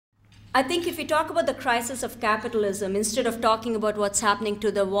I think if we talk about the crisis of capitalism, instead of talking about what's happening to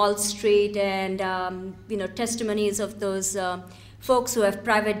the Wall Street and testimonies of those folks who have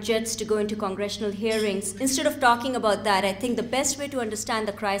private jets to go into congressional hearings, instead of talking about that, I think the best way to understand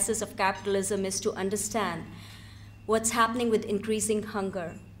the crisis of capitalism is to understand what's happening with increasing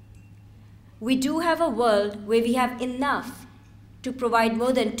hunger. We do have a world where we have enough to provide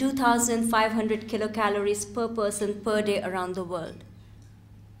more than 2,500 kilocalories per person per day around the world.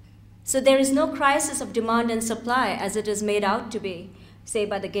 So there is no crisis of demand and supply as it is made out to be, say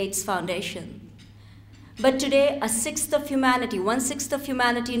by the Gates Foundation. But today, a sixth of humanity, 1/6 of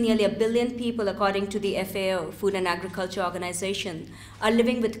humanity, nearly 1 billion people, according to the FAO, Food and Agriculture Organization, are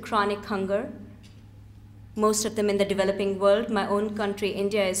living with chronic hunger. Most of them in the developing world. My own country,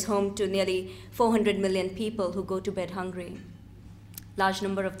 India, is home to nearly 400 million people who go to bed hungry, large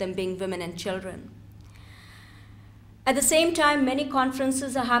number of them being women and children. At the same time, many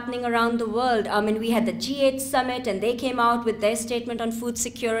conferences are happening around the world. We had the G8 summit, and they came out with their statement on food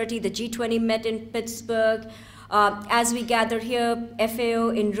security. The G20 met in Pittsburgh. As we gather here, FAO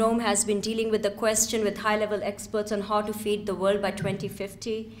in Rome has been dealing with the question with high-level experts on how to feed the world by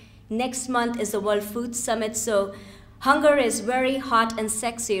 2050. Next month is the World Food Summit, so hunger is very hot and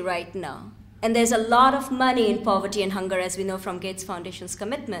sexy right now. And there's a lot of money in poverty and hunger, as we know from Gates Foundation's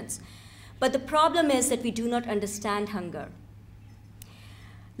commitments. But the problem is that we do not understand hunger.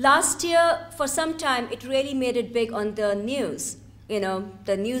 Last year, for some time, it really made it big on the news.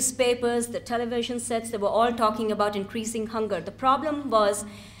 The newspapers, the television sets, they were all talking about increasing hunger. The problem was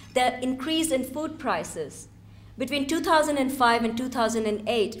the increase in food prices. Between 2005 and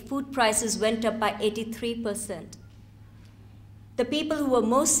 2008, food prices went up by 83%. The people who were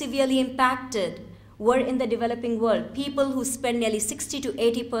most severely impacted were in the developing world, people who spend nearly 60 to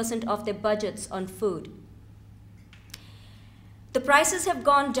 80% of their budgets on food. The prices have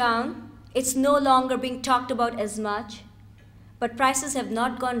gone down. It's no longer being talked about as much, but prices have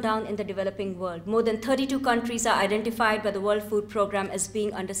not gone down in the developing world. More than 32 countries are identified by the World Food Programme as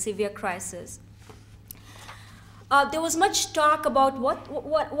being under severe crisis. There was much talk about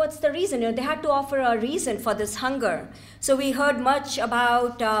what's the reason. They had to offer a reason for this hunger. So we heard much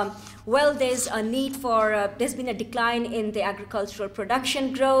about, there's a need for, there's been a decline in the agricultural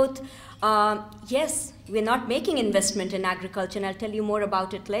production growth. Yes, we're not making investment in agriculture, and I'll tell you more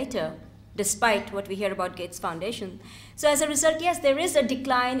about it later, despite what we hear about Gates Foundation. So as a result, yes, there is a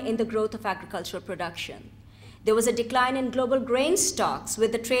decline in the growth of agricultural production. There was a decline in global grain stocks.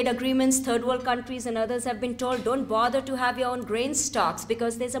 With the trade agreements, third world countries and others have been told, don't bother to have your own grain stocks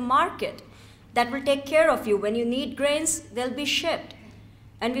because there's a market that will take care of you. When you need grains, they'll be shipped.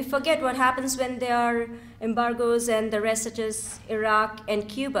 And we forget what happens when there are embargoes and the rest, such as Iraq and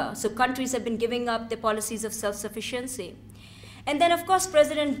Cuba. So countries have been giving up their policies of self-sufficiency. And then, of course,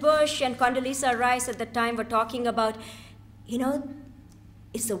 President Bush and Condoleezza Rice at the time were talking about,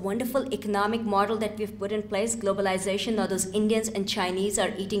 it's a wonderful economic model that we've put in place, globalization. Now those Indians and Chinese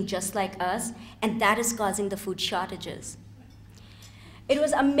are eating just like us, and that is causing the food shortages. It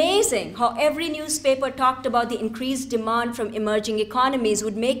was amazing how every newspaper talked about the increased demand from emerging economies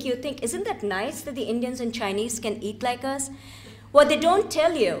would make you think, isn't that nice that the Indians and Chinese can eat like us? What they don't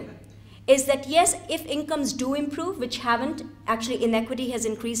tell you is that, yes, if incomes do improve, which haven't, actually inequity has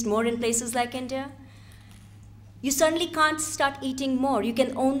increased more in places like India, you certainly can't start eating more. You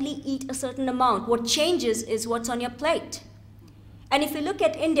can only eat a certain amount. What changes is what's on your plate. And if you look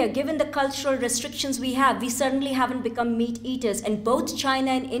at India, given the cultural restrictions we have, we certainly haven't become meat eaters. And both China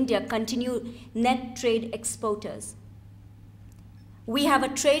and India continue net trade exporters. We have a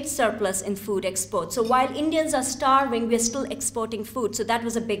trade surplus in food exports. So while Indians are starving, we're still exporting food. So that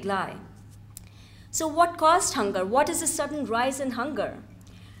was a big lie. So what caused hunger? What is a sudden rise in hunger?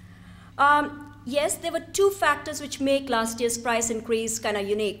 Yes, there were two factors which make last year's price increase kind of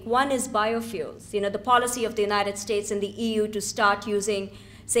unique. One is biofuels. The policy of the United States and the EU to start using,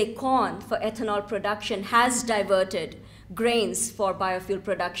 say, corn for ethanol production has diverted grains for biofuel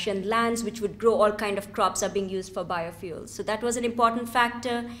production. Lands which would grow all kinds of crops are being used for biofuels. So that was an important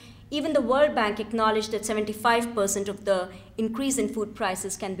factor. Even the World Bank acknowledged that 75% of the increase in food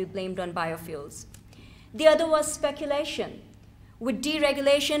prices can be blamed on biofuels. The other was speculation. With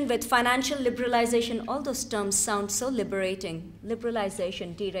deregulation, with financial liberalization, all those terms sound so liberating.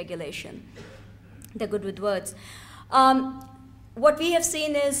 Liberalization, deregulation. They're good with words. What we have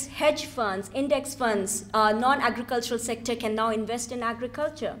seen is hedge funds, index funds, non-agricultural sector can now invest in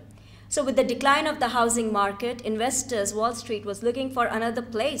agriculture. So with the decline of the housing market, investors, Wall Street was looking for another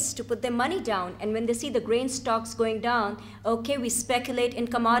place to put their money down. And when they see the grain stocks going down, okay, we speculate in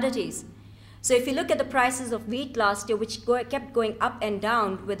commodities. So if you look at the prices of wheat last year, which kept going up and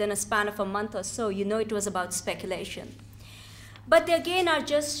down within a span of a month or so, you know it was about speculation. But they again are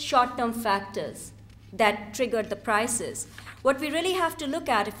just short-term factors that triggered the prices. What we really have to look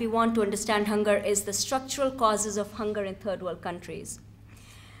at if we want to understand hunger is the structural causes of hunger in third world countries.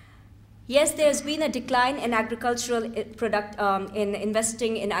 Yes, there's been a decline in agricultural in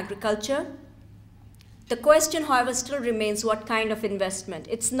investing in agriculture. The question, however, still remains what kind of investment.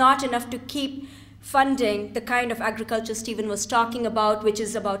 It's not enough to keep funding the kind of agriculture Stephen was talking about, which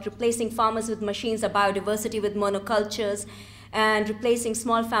is about replacing farmers with machines, or biodiversity with monocultures, and replacing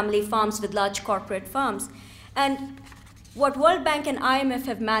small family farms with large corporate farms. And what World Bank and IMF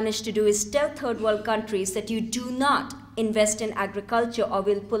have managed to do is tell third world countries that you do not invest in agriculture or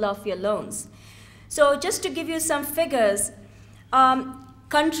we'll pull off your loans. So just to give you some figures,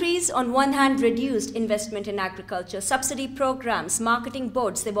 countries on one hand reduced investment in agriculture, subsidy programs, marketing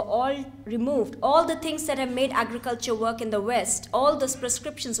boards, they were all removed. All the things that have made agriculture work in the West, all those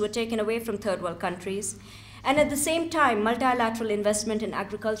prescriptions were taken away from third world countries. And at the same time, multilateral investment in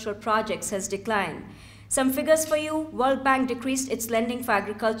agricultural projects has declined. Some figures for you: World Bank decreased its lending for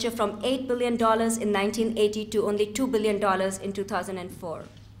agriculture from $8 billion in 1980 to only $2 billion in 2004.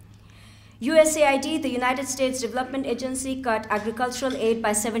 USAID, the United States Development Agency, cut agricultural aid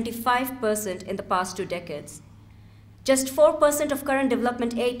by 75% in the past 2 decades. Just 4% of current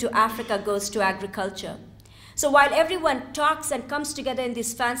development aid to Africa goes to agriculture. So while everyone talks and comes together in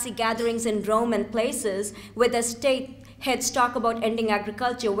these fancy gatherings in Rome and places where the state heads talk about ending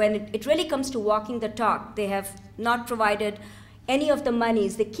agriculture, when it really comes to walking the talk, they have not provided any of the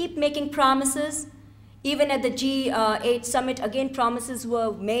monies. They keep making promises. Even at the G8 summit, again, promises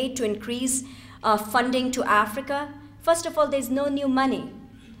were made to increase funding to Africa. First of all, there's no new money.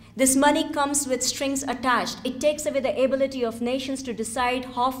 This money comes with strings attached. It takes away the ability of nations to decide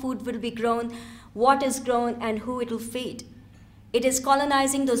how food will be grown, what is grown, and who it will feed. It is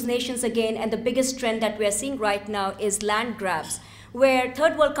colonizing those nations again, and the biggest trend that we are seeing right now is land grabs, where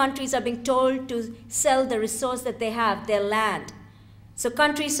third world countries are being told to sell the resource that they have, their land. So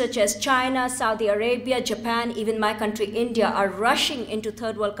countries such as China, Saudi Arabia, Japan, even my country, India, are rushing into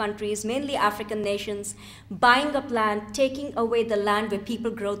third world countries, mainly African nations, buying up land, taking away the land where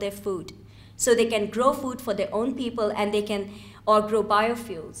people grow their food. So they can grow food for their own people, and they can or grow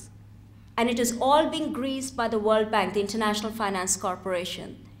biofuels. And it is all being greased by the World Bank, the International Finance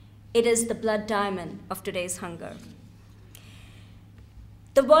Corporation. It is the blood diamond of today's hunger.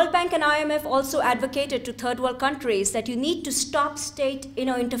 The World Bank and IMF also advocated to third world countries that you need to stop state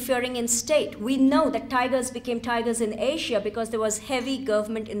interfering in state. We know that tigers became tigers in Asia because there was heavy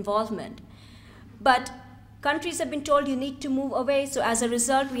government involvement. But countries have been told you need to move away. So as a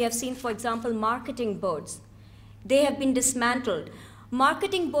result, we have seen, for example, marketing boards. They have been dismantled.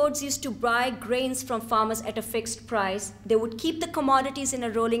 Marketing boards used to buy grains from farmers at a fixed price. They would keep the commodities in a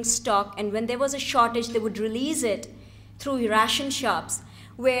rolling stock, and when there was a shortage, they would release it through ration shops,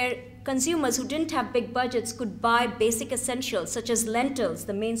 where consumers who didn't have big budgets could buy basic essentials such as lentils,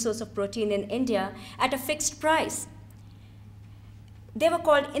 the main source of protein in India, at a fixed price. They were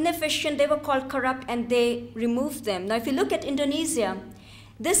called inefficient, they were called corrupt, and they removed them. Now, if you look at Indonesia,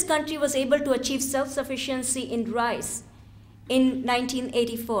 this country was able to achieve self-sufficiency in rice in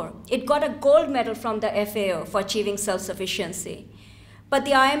 1984. It got a gold medal from the FAO for achieving self-sufficiency. But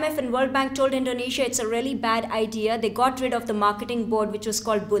the IMF and World Bank told Indonesia it's a really bad idea. They got rid of the marketing board, which was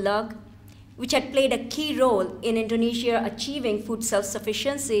called Bulog, which had played a key role in Indonesia achieving food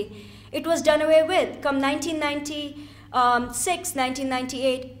self-sufficiency. It was done away with. Come 1996,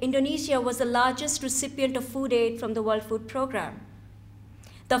 1998, Indonesia was the largest recipient of food aid from the World Food Programme.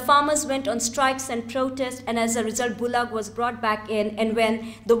 The farmers went on strikes and protests, and as a result, Bulog was brought back in. And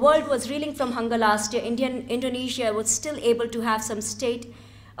when the world was reeling from hunger last year, Indonesia was still able to have some state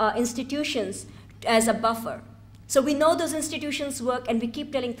institutions as a buffer. So we know those institutions work, and we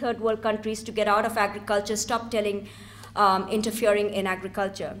keep telling third world countries to get out of agriculture, stop interfering in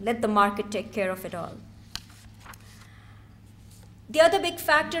agriculture. Let the market take care of it all. The other big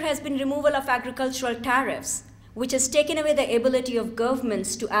factor has been removal of agricultural tariffs, which has taken away the ability of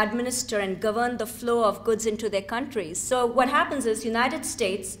governments to administer and govern the flow of goods into their countries. So what happens is United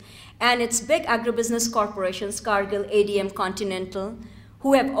States and its big agribusiness corporations, Cargill, ADM, Continental,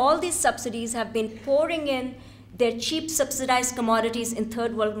 who have all these subsidies, have been pouring in their cheap subsidized commodities in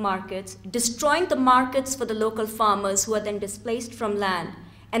third world markets, destroying the markets for the local farmers who are then displaced from land.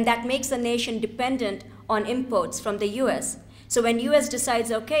 And that makes the nation dependent on imports from the US. So when US decides,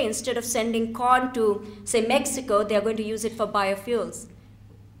 okay, instead of sending corn to, say, Mexico, they're going to use it for biofuels,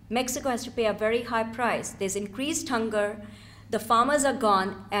 Mexico has to pay a very high price. There's increased hunger. The farmers are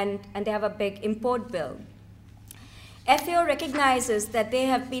gone, and they have a big import bill. FAO recognizes that there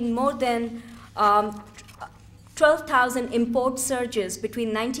have been more than 12,000 import surges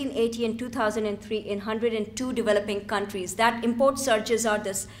between 1980 and 2003 in 102 developing countries. That import surges are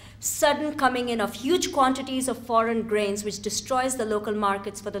this sudden coming in of huge quantities of foreign grains, which destroys the local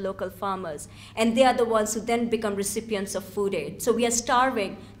markets for the local farmers. And they are the ones who then become recipients of food aid. So we are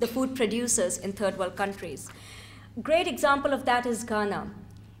starving the food producers in third world countries. Great example of that is Ghana.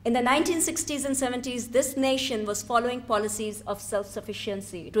 In the 1960s and 70s, this nation was following policies of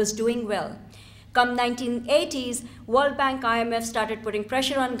self-sufficiency. It was doing well. Come 1980s, World Bank, IMF started putting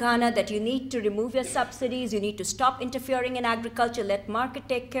pressure on Ghana that you need to remove your subsidies, you need to stop interfering in agriculture, let market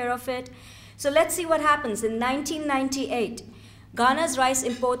take care of it. So let's see what happens. In 1998, Ghana's rice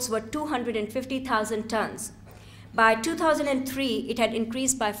imports were 250,000 tons. By 2003, it had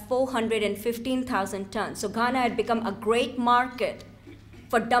increased by 415,000 tons. So Ghana had become a great market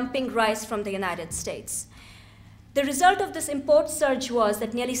for dumping rice from the United States. The result of this import surge was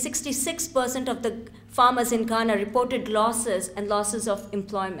that nearly 66% of the farmers in Ghana reported losses and losses of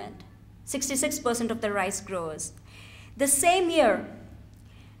employment. 66% of the rice growers. The same year,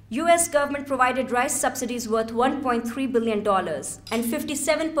 US government provided rice subsidies worth $1.3 billion, and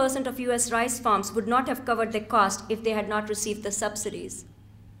 57% of US rice farms would not have covered their cost if they had not received the subsidies.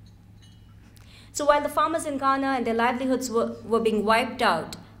 So while the farmers in Ghana and their livelihoods were being wiped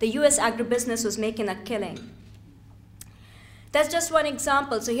out, the US agribusiness was making a killing. That's just one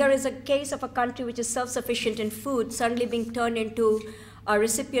example. So here is a case of a country which is self-sufficient in food suddenly being turned into a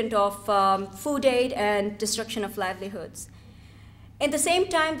recipient of food aid and destruction of livelihoods. In the same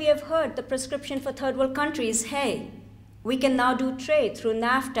time, we have heard the prescription for third world countries, hey, we can now do trade through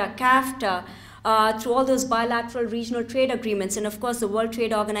NAFTA, CAFTA, through all those bilateral regional trade agreements, and of course the World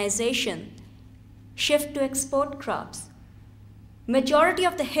Trade Organization. Shift to export crops. Majority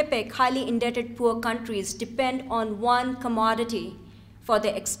of the HIPC, highly indebted poor countries, depend on one commodity for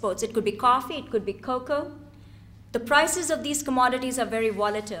their exports. It could be coffee, it could be cocoa. The prices of these commodities are very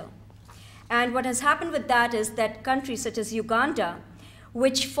volatile. And what has happened with that is that countries such as Uganda,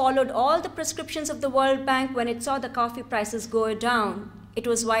 which followed all the prescriptions of the World Bank, when it saw the coffee prices go down, it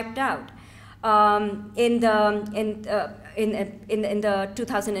was wiped out. In the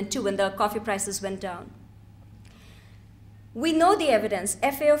 2002, when the coffee prices went down. We know the evidence.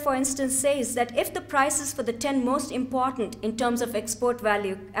 FAO, for instance, says that if the prices for the 10 most important in terms of export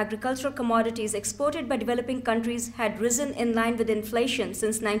value agricultural commodities exported by developing countries had risen in line with inflation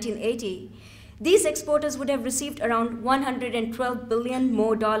since 1980, these exporters would have received around $112 billion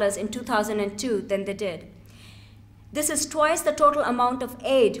more in 2002 than they did. This is twice the total amount of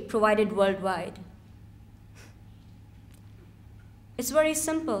aid provided worldwide. It's very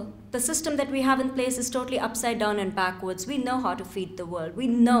simple. The system that we have in place is totally upside down and backwards. We know how to feed the world. We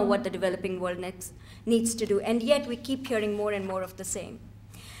know what the developing world needs to do, and yet we keep hearing more and more of the same.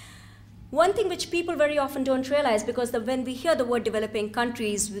 One thing which people very often don't realize, because when we hear the word developing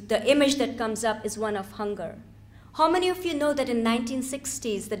countries, the image that comes up is one of hunger. How many of you know that in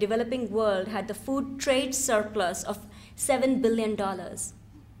 1960s, the developing world had the food trade surplus of $7 billion?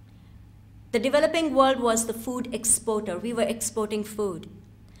 The developing world was the food exporter. We were exporting food.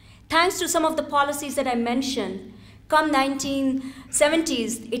 Thanks to some of the policies that I mentioned, come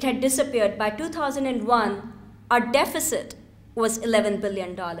 1970s, it had disappeared. By 2001, our deficit was $11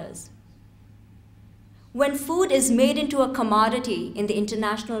 billion. When food is made into a commodity in the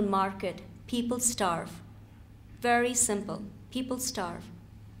international market, people starve. Very simple. People starve.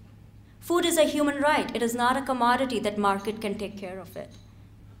 Food is a human right. It is not a commodity that market can take care of it.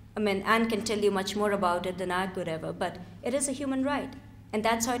 I mean, Anne can tell you much more about it than I could ever, but it is a human right, and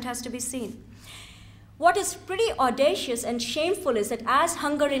that's how it has to be seen. What is pretty audacious and shameful is that as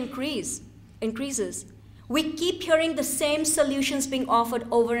hunger increases, we keep hearing the same solutions being offered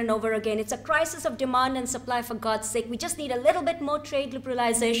over and over again. It's a crisis of demand and supply, for God's sake. We just need a little bit more trade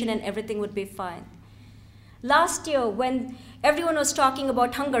liberalization and everything would be fine. Last year, when everyone was talking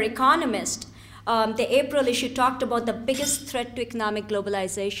about hunger, Economist, the April issue talked about the biggest threat to economic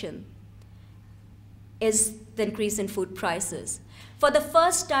globalization is the increase in food prices. For the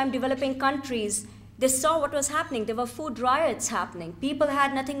first time, developing countries, they saw what was happening. There were food riots happening. People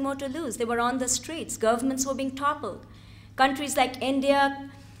had nothing more to lose. They were on the streets. Governments were being toppled. Countries like India,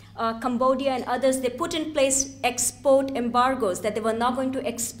 Cambodia, and others, they put in place export embargoes that they were not going to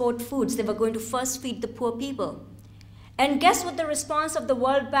export foods. They were going to first feed the poor people. And guess what the response of the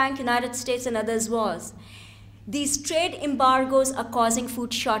World Bank, United States, and others was? These trade embargoes are causing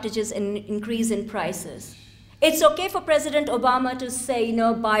food shortages and increase in prices. It's okay for President Obama to say, you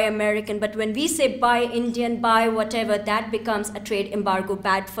know, buy American, but when we say buy Indian, buy whatever, that becomes a trade embargo,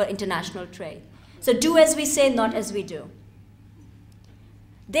 bad for international trade. So do as we say, not as we do.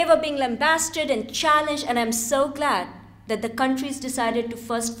 They were being lambasted and challenged, and I'm so glad that the countries decided to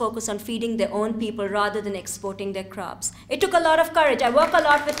first focus on feeding their own people rather than exporting their crops. It took a lot of courage. I work a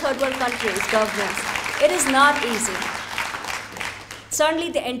lot with third world countries, governments. It is not easy.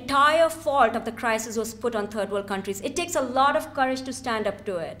 Certainly the entire fault of the crisis was put on third world countries. It takes a lot of courage to stand up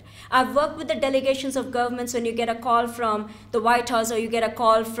to it. I've worked with the delegations of governments when you get a call from the White House or you get a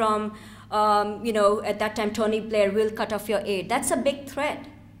call from, you know, at that time, Tony Blair, will cut off your aid. That's a big threat.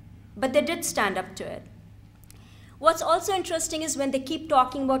 But they did stand up to it. What's also interesting is when they keep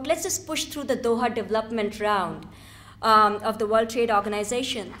talking about, let's just push through the Doha development round of the World Trade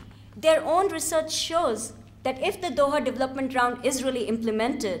Organization. Their own research shows that if the Doha development round is really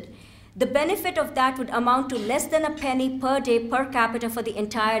implemented, the benefit of that would amount to less than a penny per day per capita for the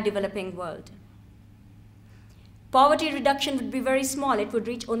entire developing world. Poverty reduction would be very small. It would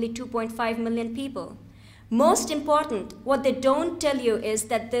reach only 2.5 million people. Most important, what they don't tell you is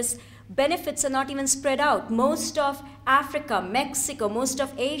that these benefits are not even spread out. Most of Africa, Mexico, most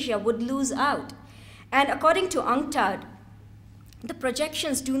of Asia would lose out. And according to UNCTAD, the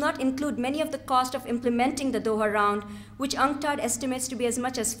projections do not include many of the cost of implementing the Doha round, which UNCTAD estimates to be as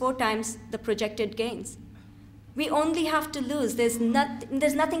much as 4 times the projected gains. We only have to lose. There's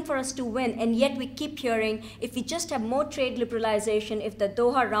nothing for us to win, and yet we keep hearing if we just have more trade liberalization, if the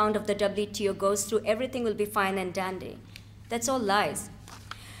Doha round of the WTO goes through, everything will be fine and dandy. That's all lies.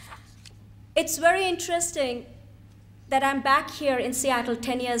 It's very interesting that I'm back here in Seattle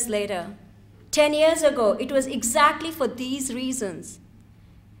 10 years later. 10 years ago, it was exactly for these reasons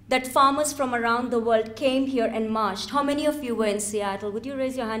that farmers from around the world came here and marched. How many of you were in Seattle? Would you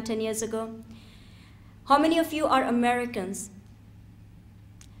raise your hand 10 years ago? How many of you are Americans?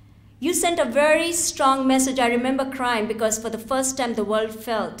 You sent a very strong message. I remember crying because for the first time the world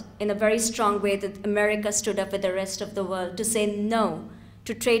felt in a very strong way that America stood up with the rest of the world to say no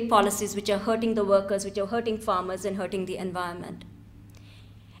to trade policies which are hurting the workers, which are hurting farmers and hurting the environment.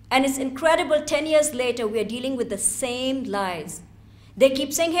 And it's incredible, 10 years later, we are dealing with the same lies. They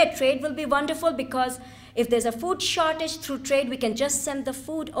keep saying, hey, trade will be wonderful because if there's a food shortage through trade, we can just send the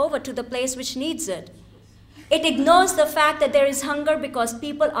food over to the place which needs it. It ignores the fact that there is hunger because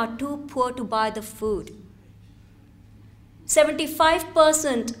people are too poor to buy the food.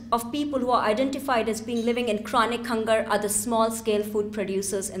 75% of people who are identified as being living in chronic hunger are the small-scale food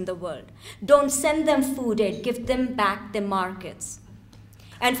producers in the world. Don't send them food aid, give them back their markets.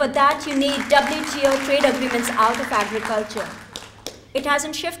 And for that, you need WTO trade agreements out of agriculture. It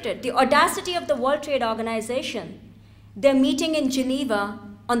hasn't shifted. The audacity of the World Trade Organization, they're meeting in Geneva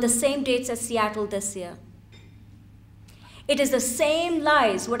on the same dates as Seattle this year. It is the same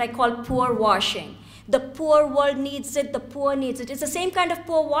lies, what I call poor washing. The poor world needs it, the poor needs it. It's the same kind of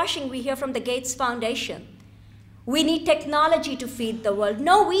poor washing we hear from the Gates Foundation. We need technology to feed the world.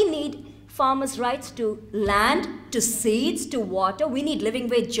 No, we need farmers' rights to land, to seeds, to water. We need living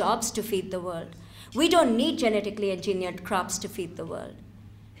wage jobs to feed the world. We don't need genetically engineered crops to feed the world.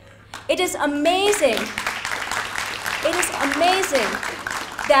 It is amazing. It is amazing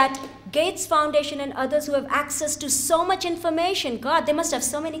that Gates Foundation and others who have access to so much information, God, they must have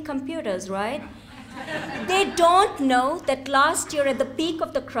so many computers, right? They don't know that last year at the peak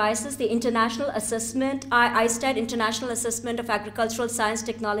of the crisis, the international assessment, ISTAT, International Assessment of Agricultural Science,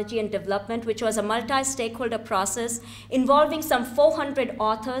 Technology and Development, which was a multi-stakeholder process involving some 400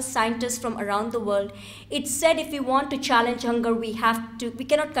 authors, scientists from around the world, it said if we want to challenge hunger, we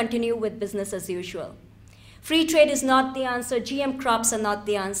cannot continue with business as usual. Free trade is not the answer, GM crops are not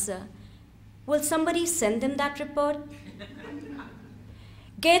the answer. Will somebody send them that report?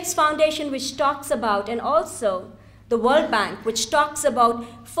 Gates Foundation, which talks about, and also the World Bank, which talks about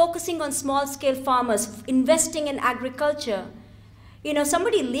focusing on small-scale farmers, investing in agriculture. You know,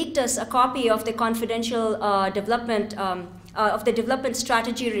 somebody leaked us a copy of the confidential development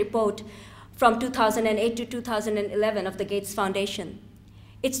strategy report from 2008 to 2011 of the Gates Foundation.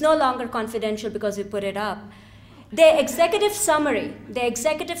 It's no longer confidential because we put it up. The executive summary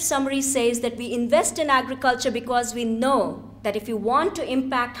says that we invest in agriculture because we know that if you want to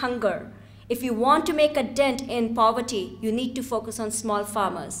impact hunger, if you want to make a dent in poverty, you need to focus on small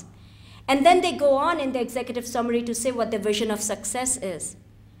farmers. And then they go on in the executive summary to say what their vision of success is.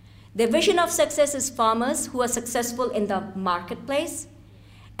 Their vision of success is farmers who are successful in the marketplace,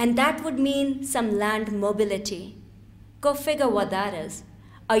 and that would mean some land mobility. Go figure what that is.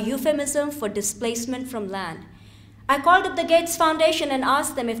 A euphemism for displacement from land. I called up the Gates Foundation and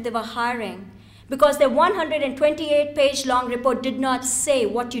asked them if they were hiring, because their 128-page long report did not say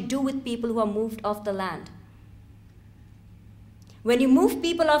what you do with people who are moved off the land. When you move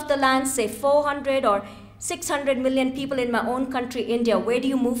people off the land, say 400 or 600 million people in my own country, India, where do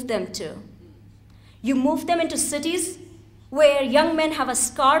you move them to? You move them into cities where young men have a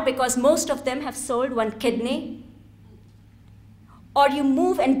scar because most of them have sold one kidney. Or you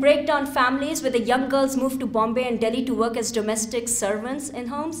move and break down families where the young girls move to Bombay and Delhi to work as domestic servants in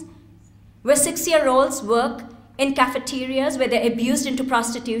homes, where 6-year-olds work in cafeterias where they're abused into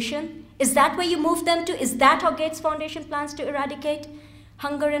prostitution. Is that where you move them to? Is that how Gates Foundation plans to eradicate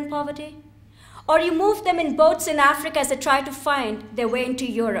hunger and poverty? Or you move them in boats in Africa as they try to find their way into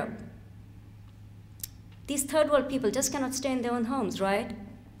Europe. These third world people just cannot stay in their own homes, right?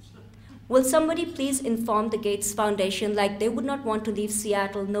 Will somebody please inform the Gates Foundation, like they would not want to leave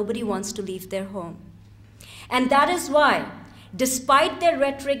Seattle, nobody wants to leave their home. And that is why, despite their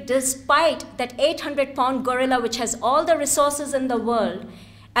rhetoric, despite that 800-pound gorilla which has all the resources in the world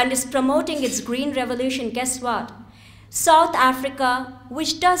and is promoting its green revolution, guess what? South Africa,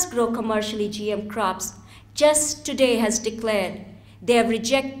 which does grow commercially GM crops, just today has declared they have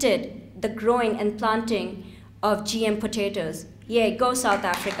rejected the growing and planting of GM potatoes. Yay, go South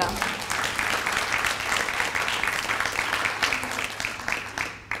Africa.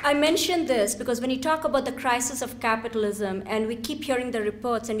 I mention this because when you talk about the crisis of capitalism, and we keep hearing the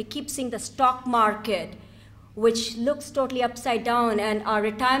reports and we keep seeing the stock market, which looks totally upside down, and our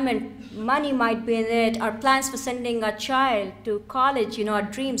retirement money might be in it, our plans for sending our child to college, our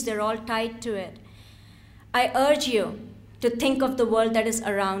dreams, they're all tied to it. I urge you to think of the world that is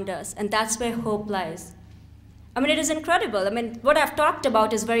around us, and that's where hope lies. I mean, it is incredible. I mean, what I've talked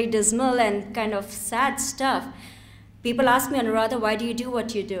about is very dismal and kind of sad stuff. People ask me, Anuradha, why do you do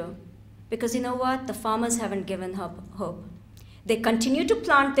what you do? Because you know what? The farmers haven't given up hope. They continue to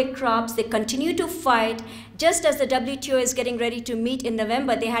plant their crops, they continue to fight. Just as the WTO is getting ready to meet in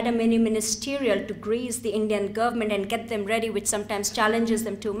November, they had a mini ministerial to grease the Indian government and get them ready, which sometimes challenges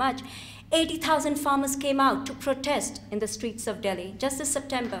them too much. 80,000 farmers came out to protest in the streets of Delhi just this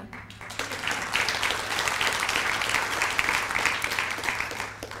September.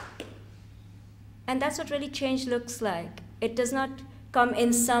 And that's what really change looks like. It does not come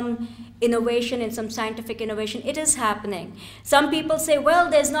in some innovation, in some scientific innovation. It is happening. Some people say, well,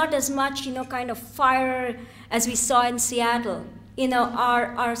 there's not as much, kind of fire as we saw in Seattle.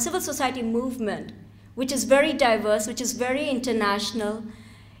 Our civil society movement, which is very diverse, which is very international,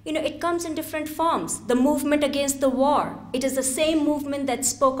 it comes in different forms. The movement against the war, it is the same movement that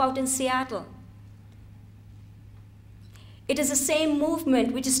spoke out in Seattle. It is the same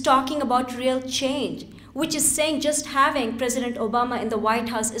movement which is talking about real change, which is saying just having President Obama in the White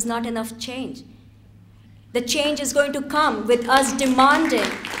House is not enough change. The change is going to come with us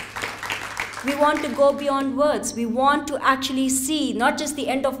demanding. We want to go beyond words. We want to actually see not just the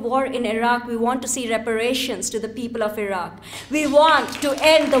end of war in Iraq, we want to see reparations to the people of Iraq. We want to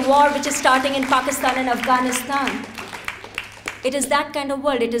end the war which is starting in Pakistan and Afghanistan. It is that kind of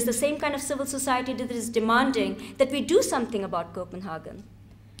world. It is the same kind of civil society that is demanding that we do something about Copenhagen.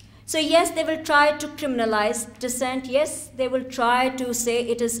 So yes, they will try to criminalize dissent. Yes, they will try to say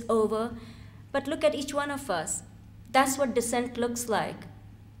it is over. But look at each one of us. That's what dissent looks like.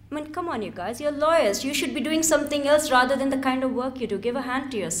 I mean, come on, you guys. You're lawyers. You should be doing something else rather than the kind of work you do. Give a hand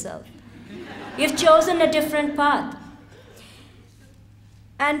to yourself. You've chosen a different path.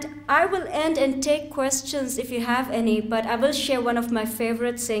 And I will end and take questions if you have any, but I will share one of my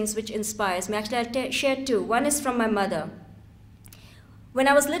favorite sayings which inspires me. Actually, I'll share two. One is from my mother. When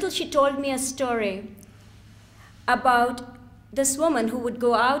I was little, she told me a story about this woman who would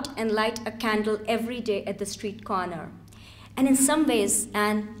go out and light a candle every day at the street corner. And in some ways,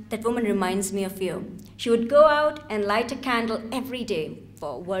 and that woman reminds me of you. She would go out and light a candle every day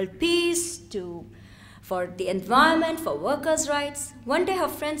for world peace, for the environment, for workers' rights. One day her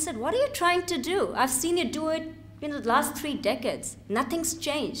friend said, what are you trying to do? I've seen you do it in the last 3 decades. Nothing's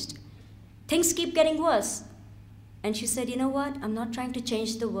changed. Things keep getting worse. And she said, you know what? I'm not trying to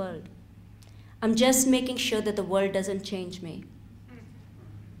change the world. I'm just making sure that the world doesn't change me.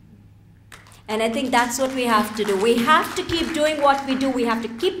 And I think that's what we have to do. We have to keep doing what we do. We have to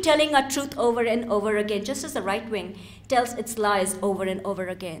keep telling our truth over and over again, just as the right wing tells its lies over and over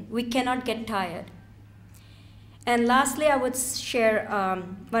again. We cannot get tired. And lastly, I would share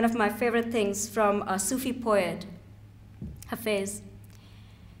one of my favorite things from a Sufi poet, Hafez,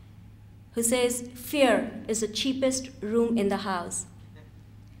 who says, fear is the cheapest room in the house.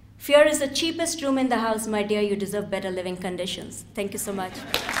 Fear is the cheapest room in the house, my dear. You deserve better living conditions. Thank you so much.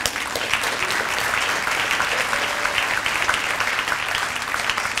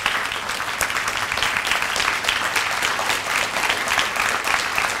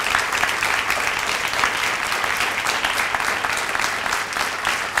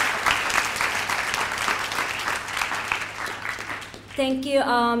 Thank you.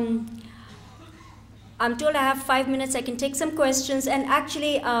 I'm told I have 5 minutes. I can take some questions. And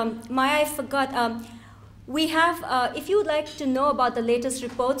actually, Maya, I forgot. We have, if you would like to know about the latest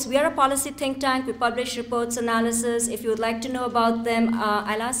reports, we are a policy think tank. We publish reports, analysis. If you would like to know about them,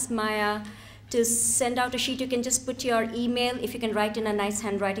 I'll ask Maya to send out a sheet. You can just put your email. If you can write in a nice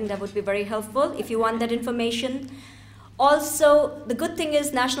handwriting, that would be very helpful if you want that information. Also, the good thing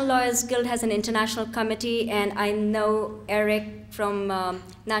is National Lawyers Guild has an international committee, and I know Eric from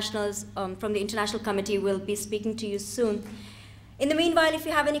from the international committee will be speaking to you soon. In the meanwhile, if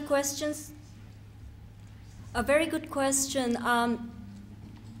you have any questions, a very good question. I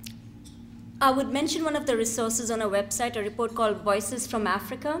would mention one of the resources on our website, a report called Voices from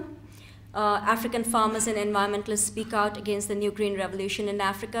Africa. African farmers and environmentalists speak out against the new green revolution in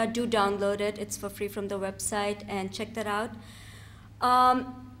Africa. Do download it. It's for free from the website, and check that out.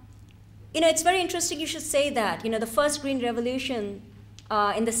 It's very interesting you should say that. The first green revolution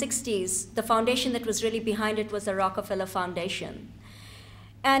in the 60s, the foundation that was really behind it was the Rockefeller Foundation.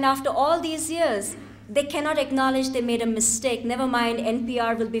 And after all these years, they cannot acknowledge they made a mistake. Never mind,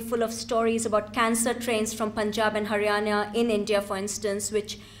 NPR will be full of stories about cancer trains from Punjab and Haryana in India, for instance,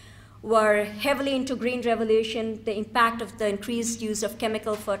 which were heavily into green revolution, the impact of the increased use of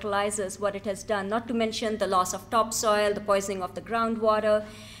chemical fertilizers, what it has done, not to mention the loss of topsoil, the poisoning of the groundwater.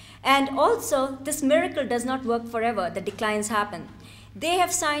 And also, this miracle does not work forever. The declines happen. They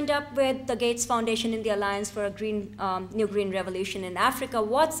have signed up with the Gates Foundation in the Alliance for a New Green Revolution in Africa.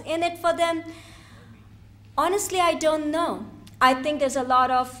 What's in it for them? Honestly, I don't know. I think there's a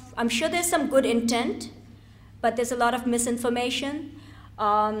lot of, I'm sure there's some good intent, but there's a lot of misinformation.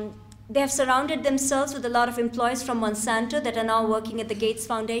 They have surrounded themselves with a lot of employees from Monsanto that are now working at the Gates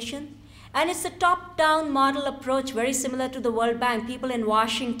Foundation. And it's a top-down model approach, very similar to the World Bank. People in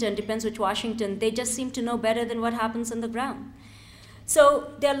Washington, depends which Washington, they just seem to know better than what happens on the ground.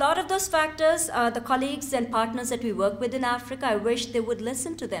 So there are a lot of those factors. The colleagues and partners that we work with in Africa, I wish they would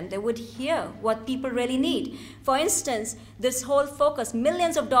listen to them. They would hear what people really need. For instance, this whole focus,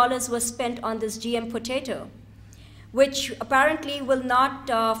 millions of dollars were spent on this GM potato, which apparently will not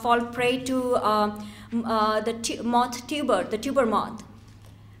fall prey to the tuber moth.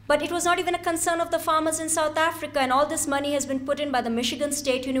 But it was not even a concern of the farmers in South Africa, and all this money has been put in by the Michigan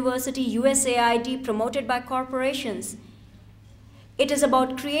State University, USAID, promoted by corporations. It is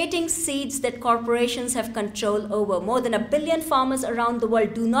about creating seeds that corporations have control over. More than 1 billion farmers around the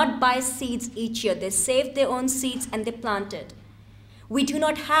world do not buy seeds each year. They save their own seeds and they plant it. We do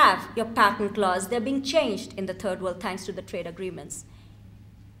not have your patent laws. They're being changed in the third world thanks to the trade agreements.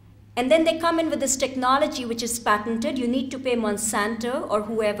 And then they come in with this technology which is patented. You need to pay Monsanto or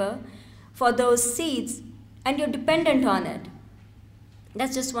whoever for those seeds, and you're dependent on it.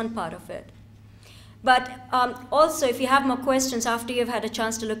 That's just one part of it. But also, if you have more questions after you've had a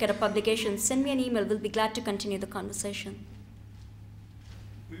chance to look at a publication, send me an email. We'll be glad to continue the conversation.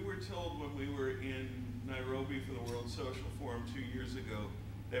 We were told when we were in Nairobi for the World Social Forum 2 years ago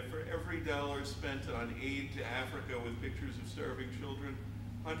that for every dollar spent on aid to Africa with pictures of starving children,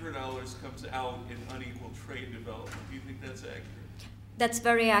 $100 comes out in unequal trade development. Do you think that's accurate? That's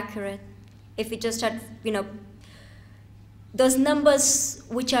very accurate. If we just had, those numbers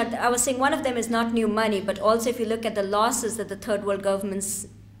which are, I was saying one of them is not new money, but also if you look at the losses that the third world governments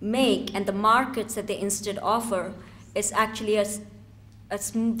make and the markets that they instead offer, it's actually a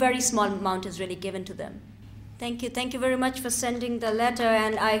very small amount is really given to them. Thank you. Thank you very much for sending the letter,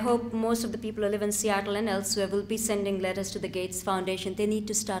 and I hope most of the people who live in Seattle and elsewhere will be sending letters to the Gates Foundation. They need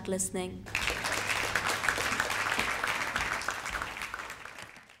to start listening.